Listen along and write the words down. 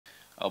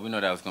We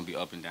know that was going to be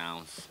up and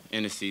downs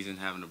in the season,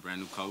 having a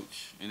brand new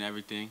coach and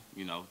everything.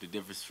 You know, the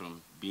difference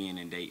from being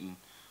in Dayton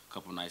a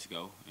couple nights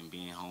ago and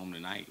being home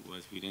tonight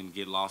was we didn't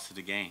get lost to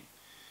the game.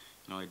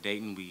 You know, at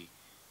Dayton, we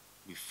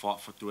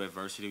fought through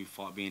adversity. We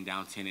fought being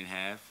down 10 and a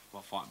half. We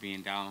fought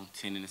being down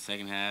 10 in the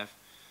second half.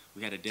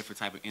 We had a different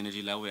type of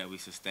energy level that we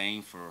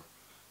sustained for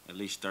at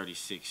least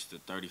 36 to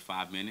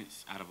 35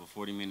 minutes out of a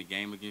 40-minute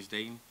game against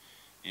Dayton.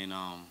 And it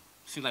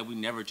seems like we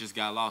never just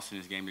got lost in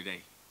this game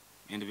today,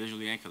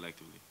 individually and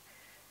collectively.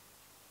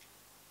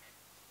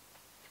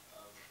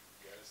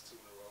 Yeah, it's two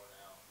in a row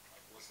now.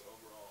 Like, what's the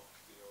overall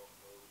feel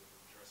mood in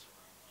the dressing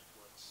room? Like,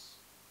 what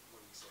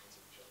are you saying to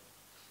each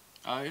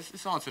other?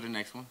 It's on to the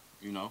next one,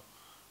 you know.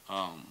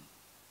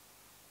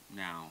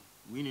 Now,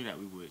 we knew that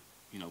we would,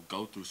 you know,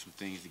 go through some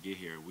things to get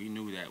here. We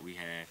knew that we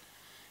had,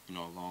 you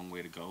know, a long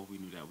way to go. We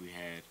knew that we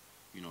had,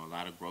 you know, a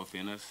lot of growth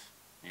in us.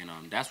 And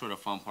that's where the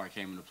fun part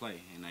came into play.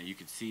 And you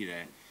could see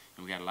that.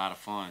 And we had a lot of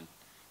fun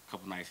a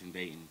couple nights in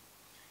Dayton.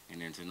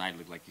 And then tonight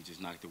looked like you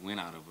just knocked the wind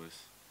out of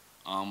us.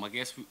 I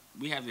guess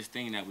we have this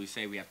thing that we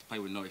say we have to play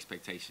with no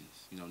expectations.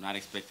 You know, not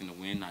expecting to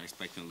win, not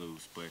expecting to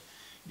lose. But,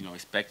 you know,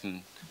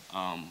 expecting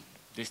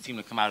this team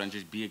to come out and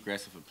just be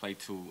aggressive and play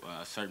to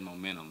a certain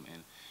momentum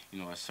and, you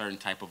know, a certain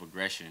type of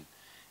aggression.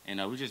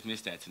 And we just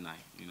missed that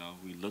tonight. You know,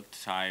 we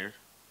looked tired,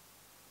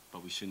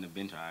 but we shouldn't have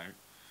been tired.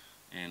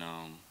 And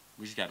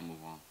we just got to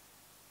move on.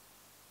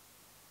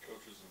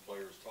 Coaches and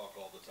players talk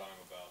all the time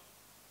about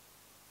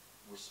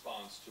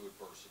response to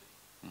adversity.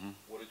 Mm-hmm.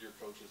 What did your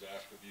coaches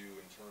ask of you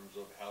in terms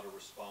of how to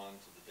respond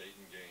to the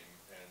Dayton game,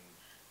 and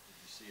did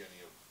you see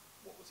any of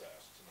what was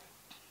asked tonight?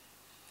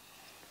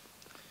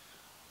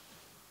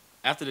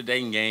 After the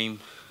Dayton game,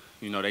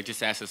 you know, they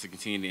just asked us to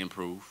continue to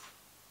improve.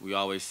 We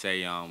always say,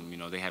 you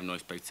know, they have no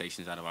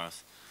expectations out of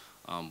us,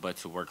 but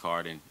to work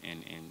hard and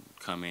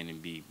come in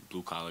and be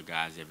blue-collar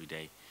guys every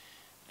day.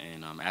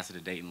 And after the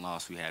Dayton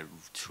loss, we had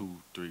 2-3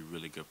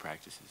 really good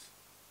practices.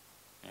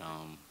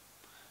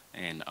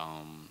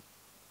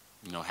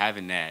 You know,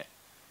 having that,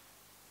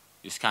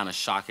 it's kind of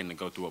shocking to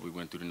go through what we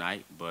went through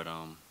tonight. But,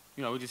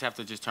 you know, we just have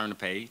to just turn the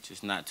page.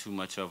 It's not too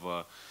much of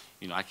a,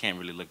 you know, I can't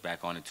really look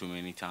back on it too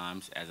many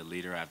times. As a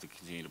leader, I have to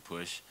continue to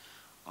push.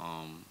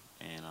 I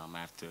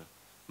have to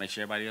make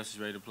sure everybody else is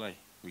ready to play.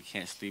 We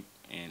can't sleep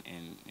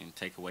and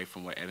take away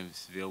from what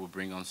Evansville will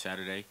bring on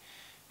Saturday.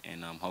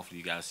 And hopefully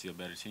you guys see a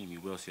better team. You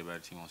will see a better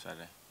team on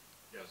Saturday.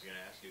 Yeah, I was going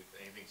to ask you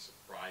if anything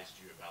surprised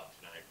you about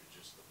tonight with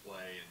just the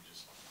play and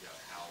just, you know,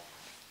 how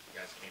you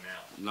guys came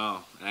out.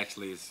 No,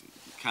 actually, it's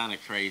kind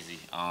of crazy.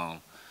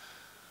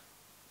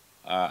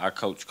 Our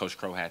coach, Coach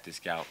Crow, had this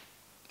scout,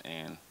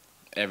 and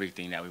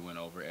everything that we went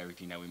over,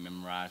 everything that we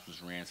memorized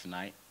was ran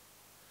tonight.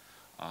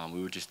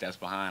 We were just steps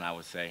behind, I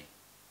would say,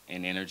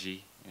 in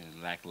energy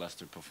and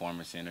lackluster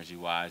performance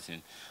energy-wise,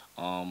 and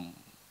on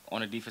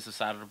the defensive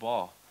side of the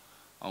ball.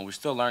 We're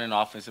still learning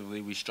offensively.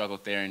 We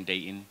struggled there in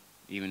Dayton,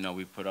 even though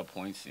we put up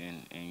points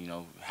and you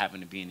know,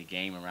 happened to be in the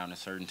game around a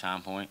certain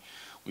time point.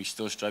 We're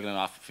still struggling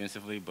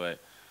offensively, but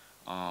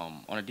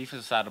on the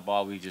defensive side of the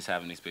ball, we just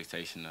have an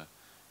expectation to,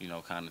 you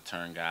know, kind of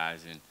turn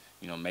guys and,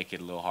 you know, make it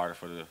a little harder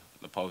for the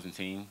opposing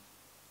team.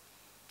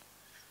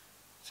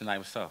 Tonight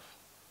was tough.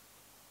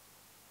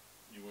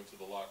 You went to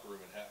the locker room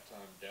at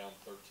halftime down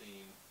 13,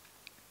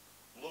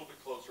 a little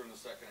bit closer in the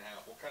second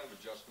half. What kind of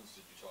adjustments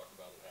did you talk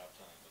about at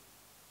halftime?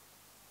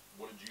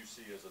 What did you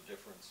see as a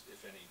difference,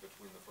 if any,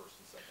 between the first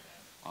and second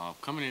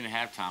half? Coming in at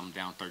halftime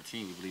down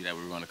 13, we believe that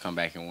we were going to come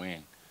back and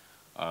win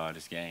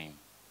this game.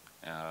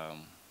 I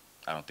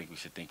don't think we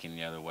should think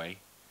any other way.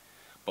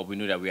 But we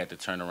knew that we had to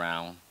turn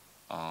around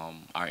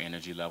our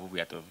energy level. We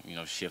had to, you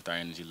know, shift our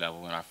energy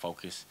level and our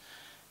focus.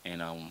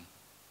 And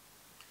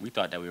we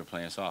thought that we were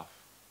playing soft.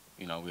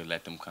 You know, we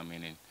let them come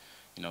in and,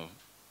 you know,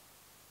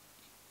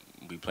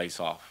 we played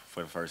soft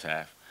for the first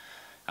half.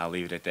 I'll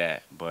leave it at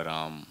that. But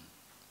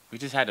we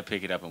just had to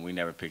pick it up, and we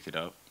never picked it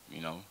up, you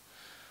know.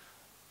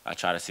 I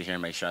try to sit here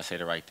and make sure I say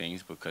the right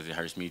things because it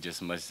hurts me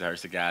just as much as it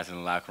hurts the guys in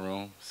the locker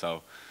room.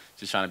 So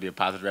just trying to be a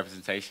positive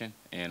representation,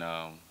 and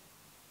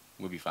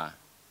we'll be fine.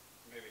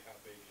 Maybe how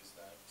big is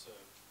that to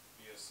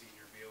be a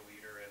senior, be a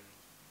leader, and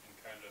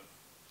kind of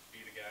be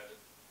the guy that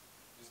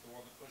is the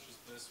one that pushes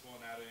this one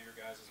out of your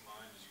guys'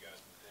 mind as you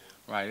guys move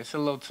forward? Right, it's a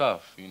little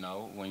tough, you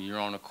know, when you're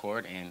on the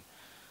court and,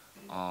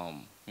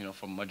 you know,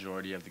 for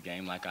majority of the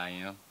game like I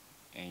am,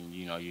 and,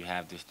 you know, you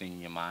have this thing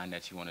in your mind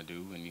that you want to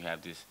do, and you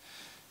have this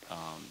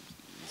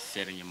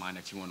set in your mind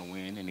that you want to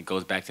win, and it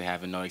goes back to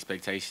having no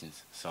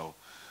expectations. So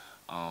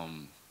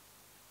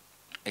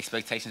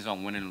expectations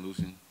on winning and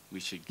losing, we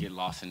should get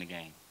lost in the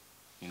game.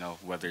 You know,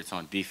 whether it's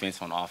on defense,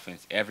 on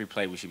offense, every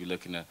play we should be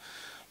looking to,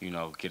 you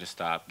know, get a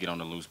stop, get on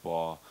the loose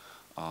ball,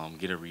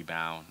 get a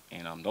rebound.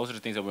 And those are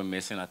the things that we're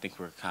missing. I think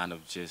we're kind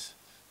of just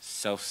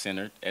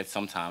self-centered at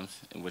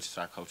sometimes, which is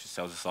our coaches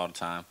tells us all the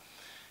time.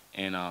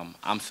 And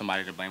I'm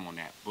somebody to blame on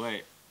that.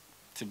 But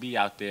to be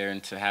out there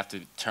and to have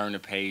to turn the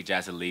page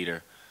as a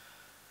leader,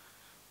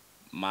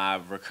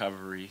 my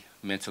recovery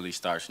mentally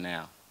starts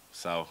now.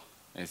 So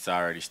it's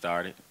already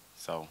started.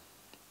 So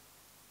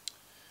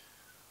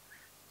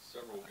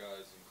several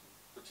guys,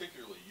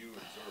 particularly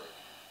Zurich,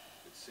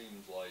 it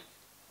seems like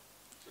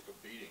took a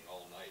beating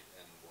all night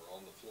and were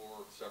on the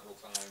floor several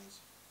times.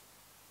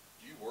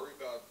 Do you worry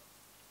about,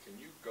 can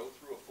you go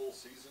through a full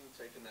season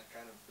taking that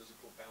kind of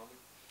physical pounding?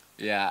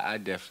 Yeah, I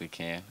definitely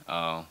can.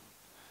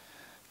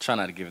 Try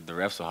not to give the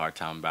refs a hard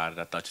time about it.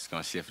 I thought you was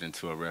gonna shift it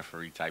into a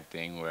referee type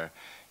thing where,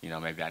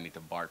 maybe I need to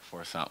bark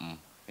for something,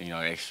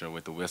 extra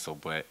with the whistle.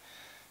 But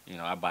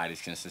our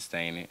bodies can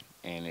sustain it,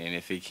 and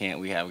if it can't,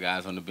 we have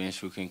guys on the bench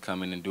who can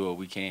come in and do what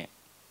we can't.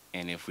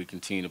 And if we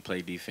continue to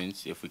play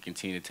defense, if we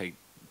continue to take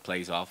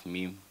plays off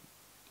me,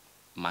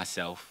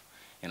 myself,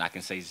 and I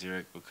can say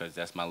Zurich because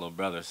that's my little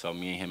brother, so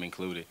me and him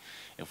included.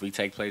 If we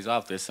take plays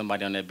off, there's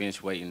somebody on that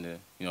bench waiting to,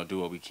 do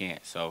what we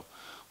can't. So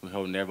we're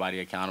holding everybody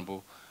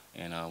accountable,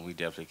 and we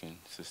definitely can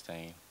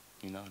sustain,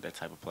 that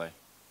type of play.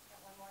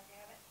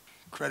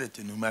 Credit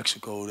to New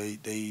Mexico. They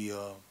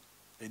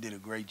did a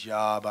great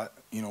job.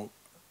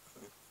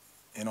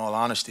 In all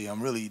honesty,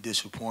 I'm really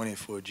disappointed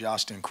for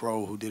Justin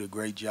Crow, who did a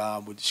great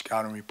job with the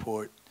scouting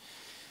report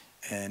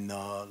and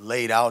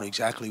laid out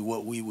exactly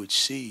what we would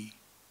see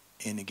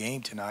in the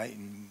game tonight,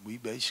 and we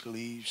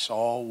basically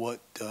saw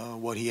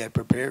what he had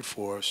prepared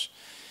for us.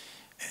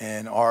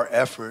 And our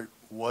effort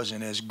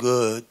wasn't as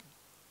good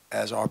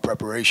as our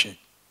preparation.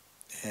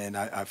 And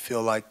I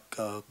feel like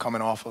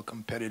coming off a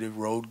competitive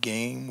road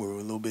game, we're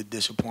a little bit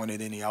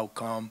disappointed in the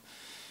outcome,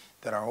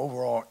 that our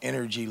overall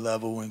energy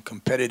level and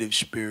competitive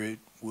spirit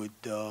would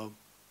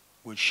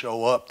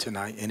show up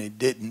tonight, and it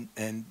didn't.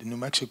 And New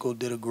Mexico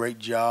did a great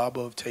job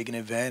of taking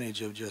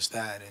advantage of just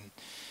that. And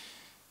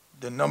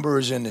the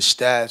numbers and the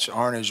stats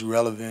aren't as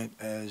relevant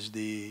as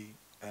the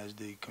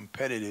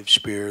competitive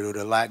spirit or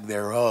the lack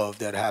thereof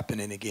that happened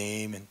in the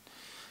game.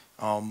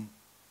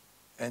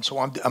 And so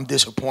I'm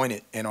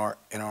disappointed in our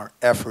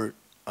effort.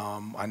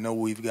 I know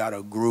we've got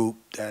a group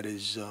that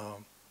is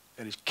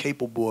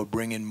capable of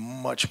bringing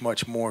much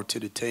more to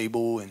the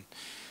table, and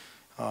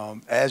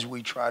as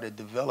we try to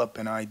develop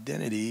an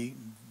identity,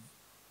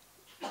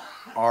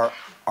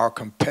 our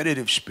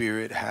competitive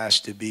spirit has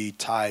to be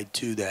tied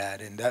to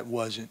that, and that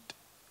wasn't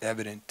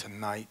evident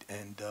tonight.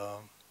 And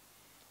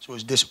so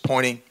it's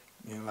disappointing.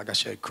 Like I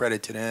said,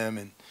 credit to them,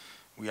 and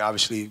we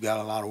obviously got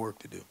a lot of work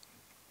to do.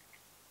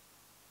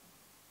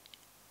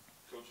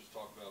 Coaches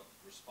talk about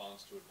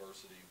response to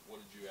adversity.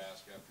 What did you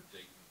ask after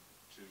Dayton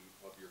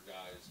of your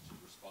guys to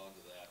respond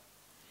to that?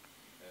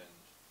 And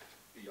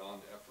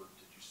beyond effort,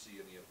 did you see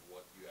any of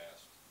what you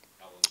asked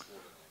out on the floor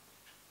tonight?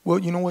 Well,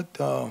 you know what?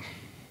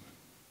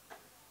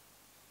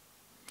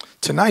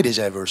 Tonight is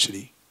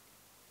adversity.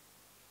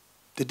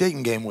 The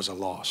Dayton game was a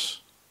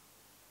loss.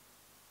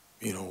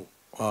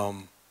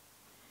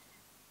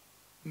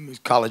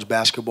 College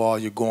basketball,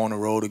 you go on the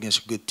road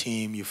against a good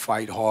team, you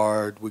fight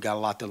hard, we got a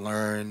lot to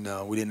learn,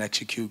 we didn't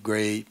execute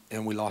great,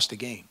 and we lost the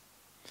game.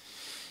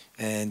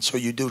 And so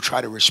you do try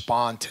to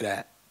respond to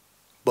that.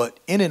 But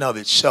in and of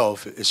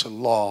itself, it's a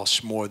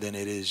loss more than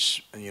it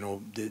is,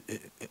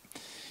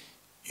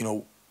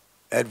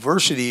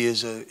 adversity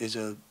is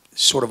a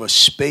sort of a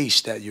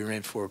space that you're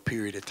in for a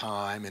period of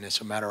time, and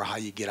it's a matter of how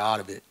you get out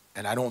of it.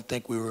 And I don't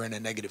think we were in a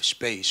negative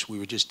space. We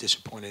were just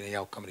disappointed in the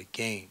outcome of the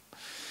game.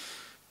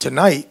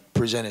 Tonight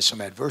presented some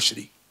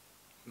adversity.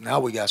 Now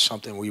we got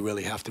something we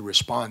really have to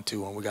respond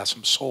to, and we got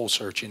some soul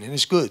searching. And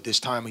it's good. This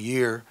time of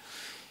year,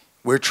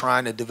 we're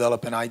trying to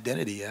develop an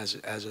identity as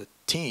a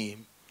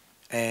team.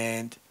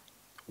 And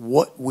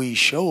what we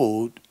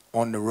showed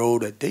on the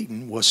road at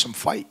Dayton was some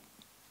fight.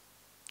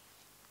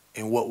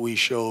 And what we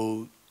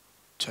showed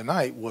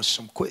tonight was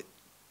some quit.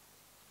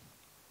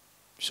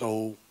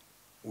 So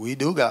we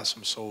do got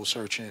some soul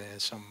searching and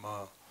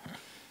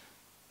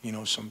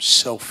some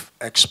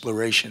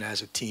self-exploration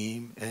as a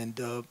team. And,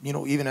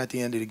 even at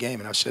the end of the game,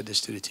 and I've said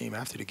this to the team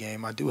after the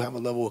game, I do have a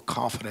level of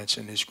confidence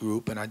in this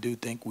group, and I do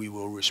think we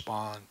will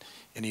respond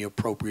in the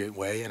appropriate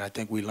way. And I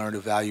think we learned a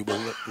valuable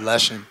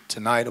lesson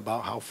tonight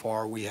about how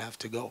far we have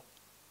to go.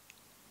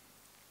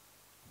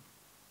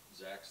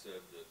 Zach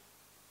said that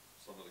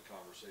some of the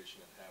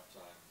conversation at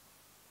halftime,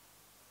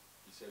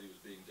 he said he was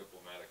being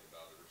diplomatic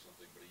about it or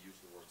something, but he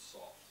used the word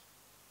soft.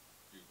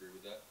 Do you agree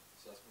with that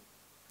assessment?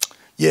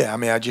 Yeah,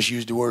 I just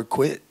used the word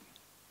quit,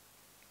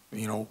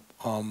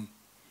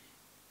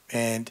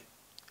 and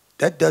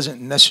that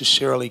doesn't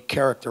necessarily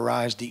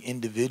characterize the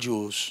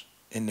individuals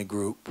in the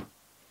group.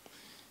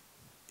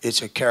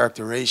 It's a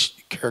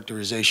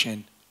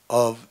characterization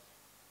of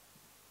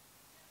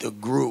the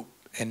group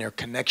and their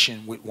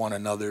connection with one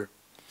another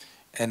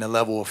and the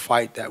level of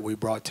fight that we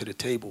brought to the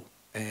table.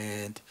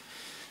 And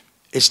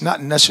it's not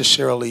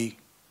necessarily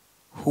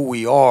who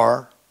we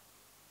are,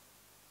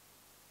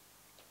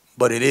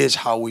 but it is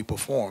how we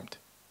performed.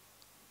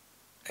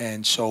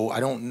 And so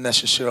I don't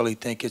necessarily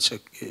think it's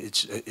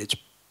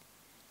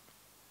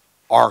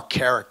our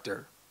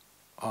character,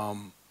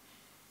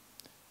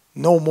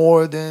 no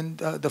more than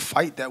the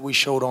fight that we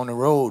showed on the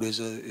road is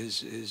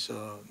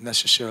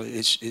necessarily.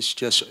 It's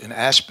just an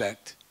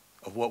aspect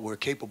of what we're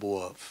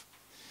capable of.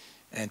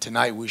 And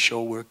tonight we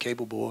show we're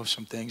capable of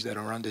some things that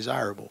are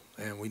undesirable,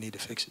 and we need to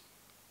fix it.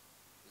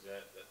 Is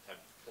that type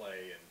of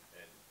play and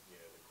the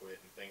quit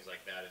and things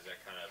like that, is that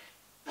kind of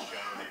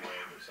anyway,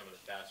 but some of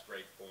the fast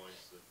break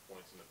points, the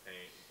points in the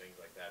paint, and things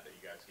like that that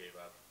you guys gave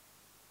up?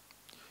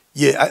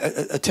 Yeah,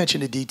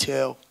 attention to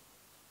detail.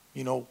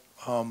 You know,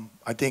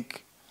 I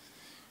think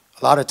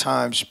a lot of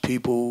times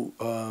people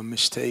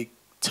mistake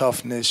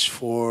toughness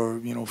for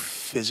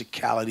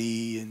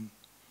physicality and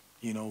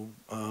you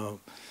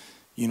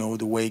know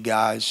the way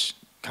guys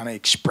kind of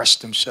express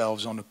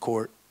themselves on the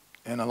court,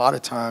 and a lot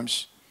of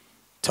times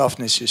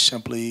toughness is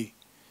simply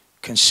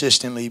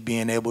consistently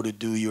being able to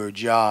do your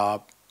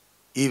job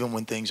even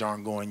when things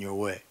aren't going your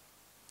way.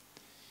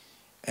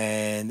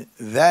 And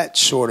that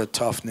sort of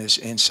toughness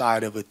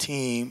inside of a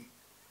team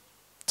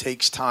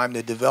takes time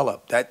to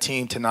develop. That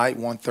team tonight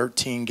won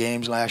 13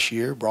 games last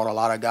year, brought a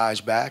lot of guys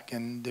back,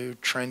 and they're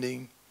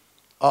trending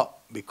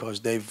up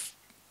because they've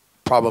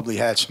probably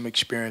had some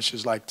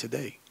experiences like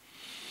today.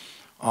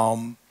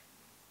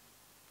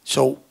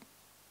 So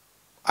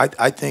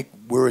I think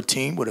we're a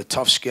team with a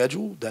tough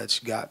schedule that's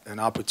got an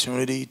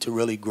opportunity to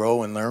really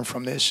grow and learn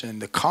from this.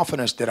 And the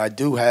confidence that I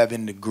do have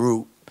in the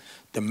group,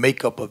 the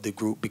makeup of the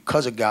group,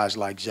 because of guys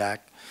like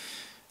Zach,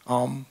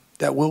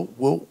 that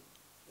we'll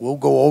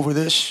go over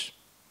this,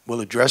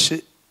 we'll address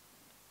it,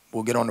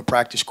 we'll get on the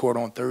practice court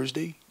on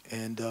Thursday,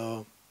 and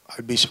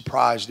I'd be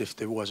surprised if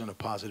there wasn't a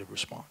positive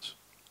response.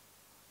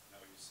 I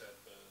know you said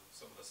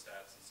some of the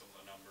stats and some of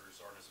the numbers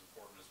aren't as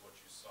important as what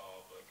you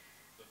saw, but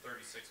the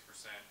 36%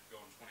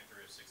 going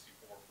 23 of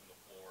 64 from the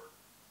floor,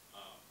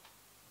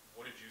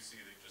 what did you see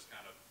that just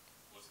kind of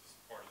was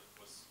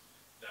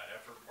that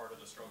effort part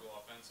of the struggle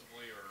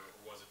offensively, or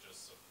was it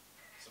just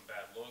some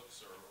bad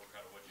looks, or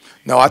kind of what you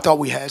see? No, I thought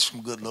we had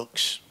some good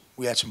looks.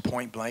 We had some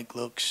point blank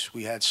looks.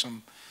 We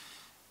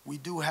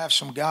do have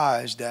some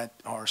guys that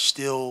are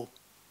still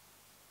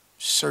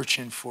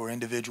searching for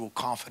individual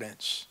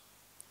confidence.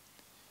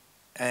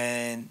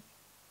 And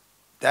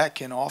that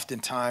can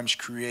oftentimes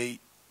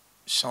create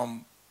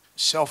some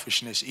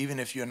selfishness, even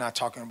if you're not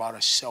talking about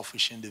a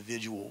selfish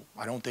individual.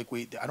 I don't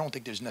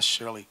think there's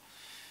necessarily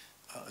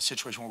a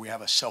situation where we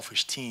have a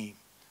selfish team.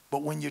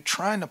 But when you're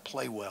trying to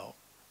play well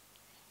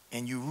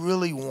and you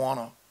really want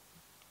to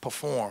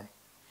perform,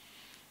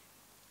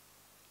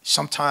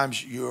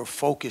 sometimes your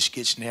focus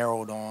gets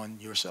narrowed on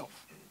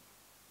yourself.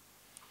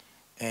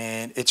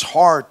 And it's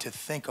hard to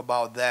think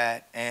about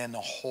that and the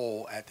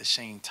whole at the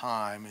same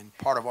time. And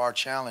part of our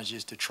challenge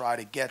is to try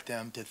to get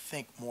them to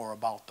think more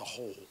about the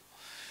whole.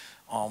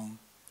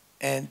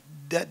 And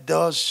that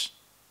does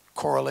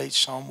correlate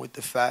some with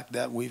the fact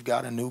that we've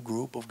got a new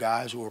group of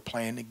guys who are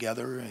playing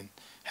together and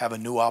have a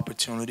new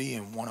opportunity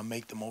and want to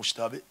make the most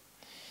of it.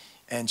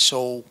 And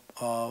so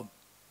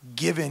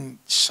giving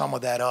some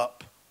of that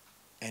up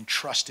and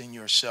trusting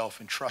yourself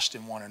and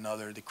trusting one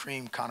another, the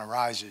cream kind of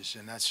rises.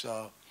 And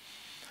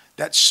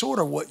that's sort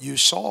of what you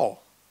saw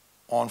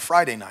on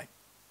Friday night.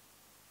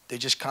 They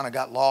just kind of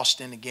got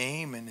lost in the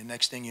game, and the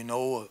next thing you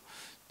know,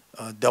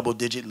 a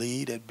double-digit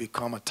lead had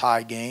become a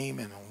tie game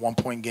and a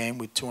one-point game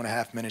with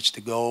 2.5 minutes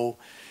to go.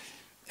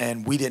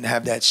 And we didn't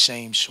have that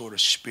same sort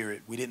of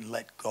spirit. We didn't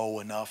let go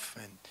enough,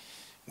 and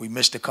we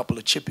missed a couple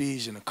of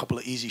chippies and a couple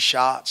of easy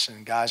shots,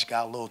 and guys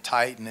got a little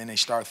tight, and then they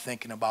start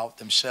thinking about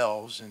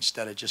themselves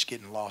instead of just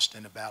getting lost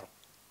in the battle.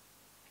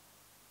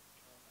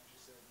 As you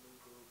said, new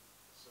group.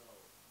 So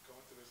going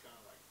through this kind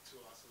of like 2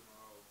 losses in a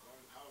row,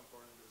 how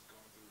important is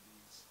going through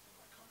these and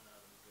like coming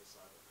out on the good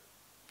side of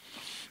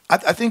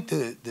it? I think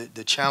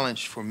the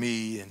challenge for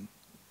me, and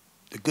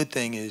the good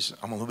thing is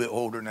I'm a little bit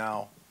older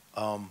now,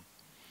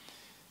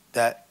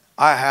 that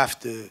I have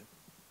to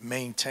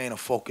maintain a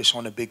focus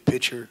on the big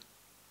picture.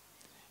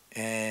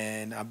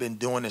 And I've been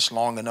doing this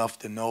long enough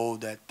to know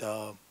that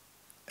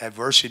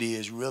adversity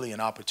is really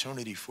an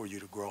opportunity for you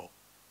to grow.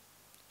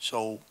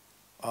 So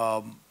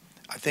I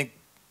think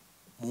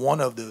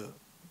one of the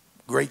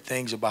great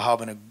things about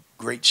having a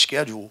great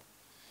schedule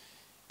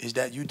is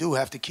that you do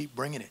have to keep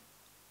bringing it.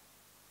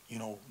 You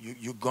know,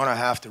 you're going to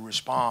have to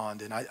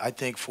respond. And I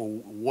think for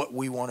what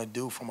we want to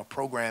do from a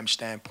program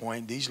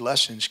standpoint, these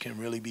lessons can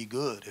really be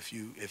good if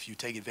you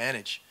take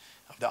advantage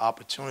of the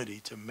opportunity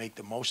to make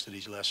the most of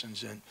these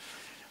lessons. And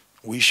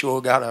we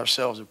sure got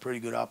ourselves a pretty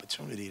good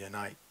opportunity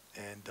tonight.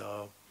 And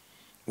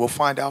we'll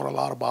find out a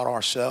lot about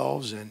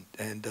ourselves.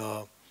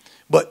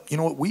 But you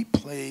know what? We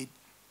played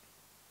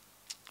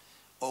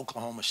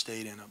Oklahoma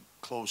State in a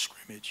close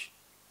scrimmage.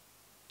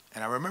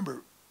 And I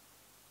remember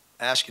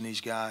asking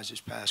these guys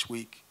this past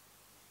week,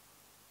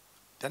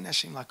 doesn't that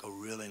seem like a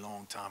really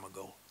long time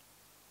ago?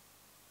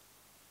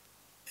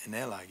 And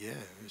they're like, yeah,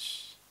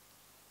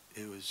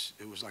 it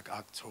was like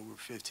October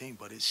 15th,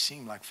 but it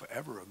seemed like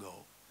forever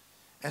ago.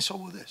 And so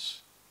will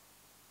this.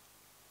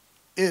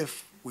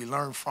 If we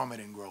learn from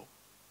it and grow,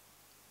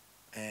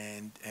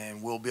 and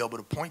we'll be able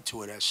to point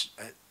to it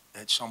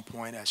at some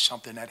point as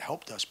something that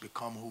helped us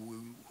become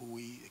who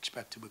we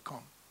expect to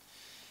become.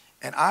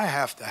 And I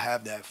have to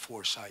have that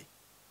foresight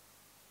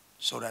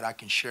so that I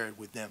can share it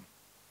with them.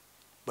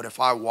 But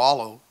if I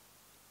wallow,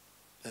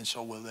 then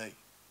so will they.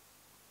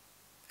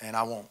 And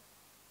I won't.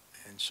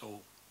 And so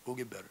we'll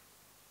get better.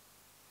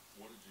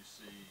 What did you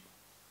see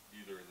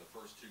either in the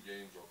first 2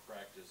 games or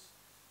practice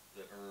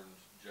that earned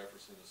Jefferson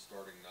Jefferson a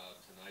starting nod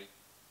tonight,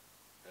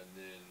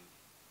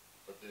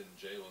 but then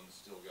Jalen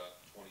still got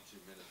 22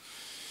 minutes.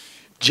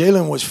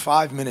 Jalen was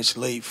 5 minutes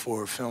late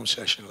for a film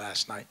session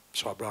last night,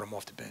 so I brought him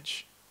off the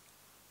bench.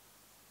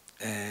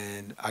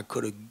 And I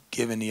could have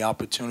given the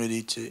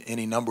opportunity to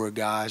any number of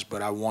guys,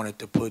 but I wanted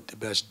to put the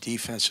best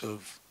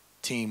defensive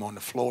team on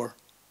the floor.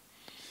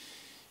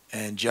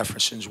 And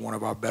Jefferson's one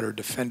of our better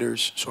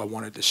defenders, so I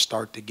wanted to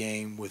start the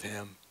game with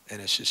him,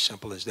 and it's as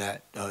simple as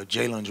that.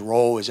 Jalen's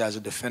role is as a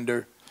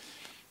defender,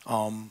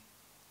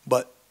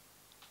 but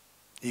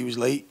he was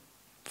late,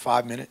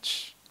 5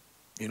 minutes,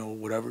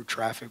 whatever,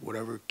 traffic,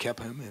 whatever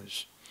kept him.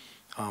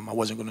 I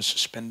wasn't going to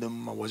suspend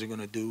him, I wasn't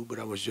going to do, but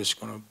I was just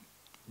going to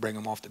bring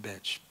him off the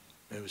bench.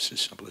 It was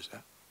as simple as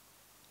that.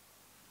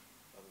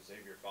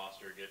 Xavier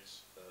Foster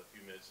gets a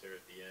few minutes there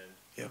at the end.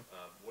 Yeah.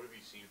 What have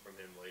you seen from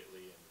him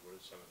lately, and what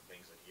are some of the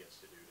things that he has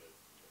to do to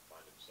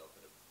find himself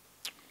in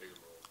a bigger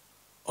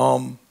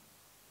role?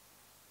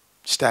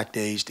 Stack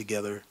days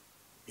together.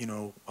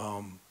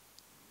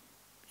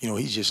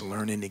 He's just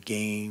learning the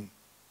game.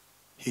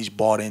 He's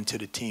bought into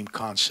the team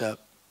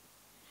concept.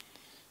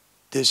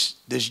 This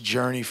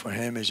journey for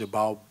him is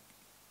about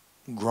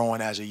growing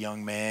as a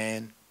young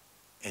man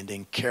and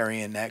then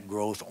carrying that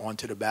growth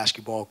onto the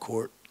basketball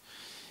court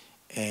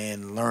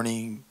and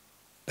learning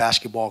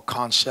basketball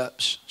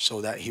concepts so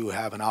that he will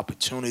have an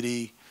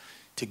opportunity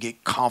to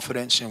get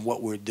confidence in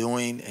what we're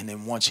doing. And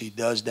then once he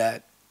does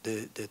that,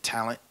 the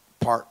talent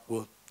part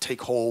will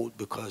take hold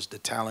because the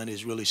talent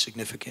is really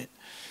significant.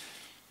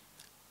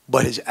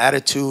 But his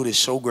attitude is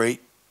so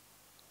great.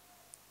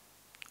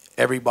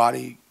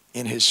 Everybody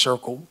in his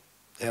circle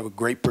have a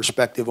great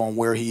perspective on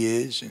where he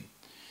is.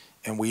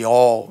 And we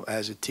all,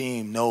 as a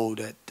team, know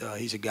that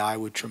he's a guy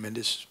with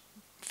tremendous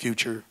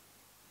future.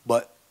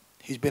 But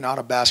he's been out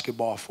of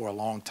basketball for a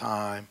long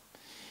time,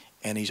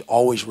 and he's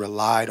always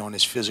relied on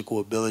his physical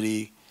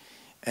ability.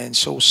 And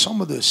so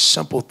some of the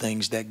simple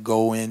things that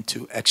go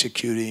into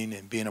executing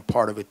and being a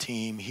part of a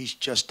team, he's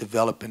just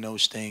developing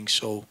those things.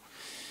 So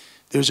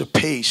there's a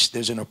pace,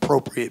 there's an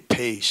appropriate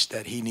pace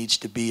that he needs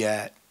to be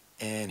at,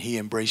 and he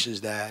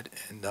embraces that,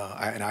 and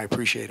I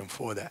appreciate him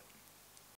for that.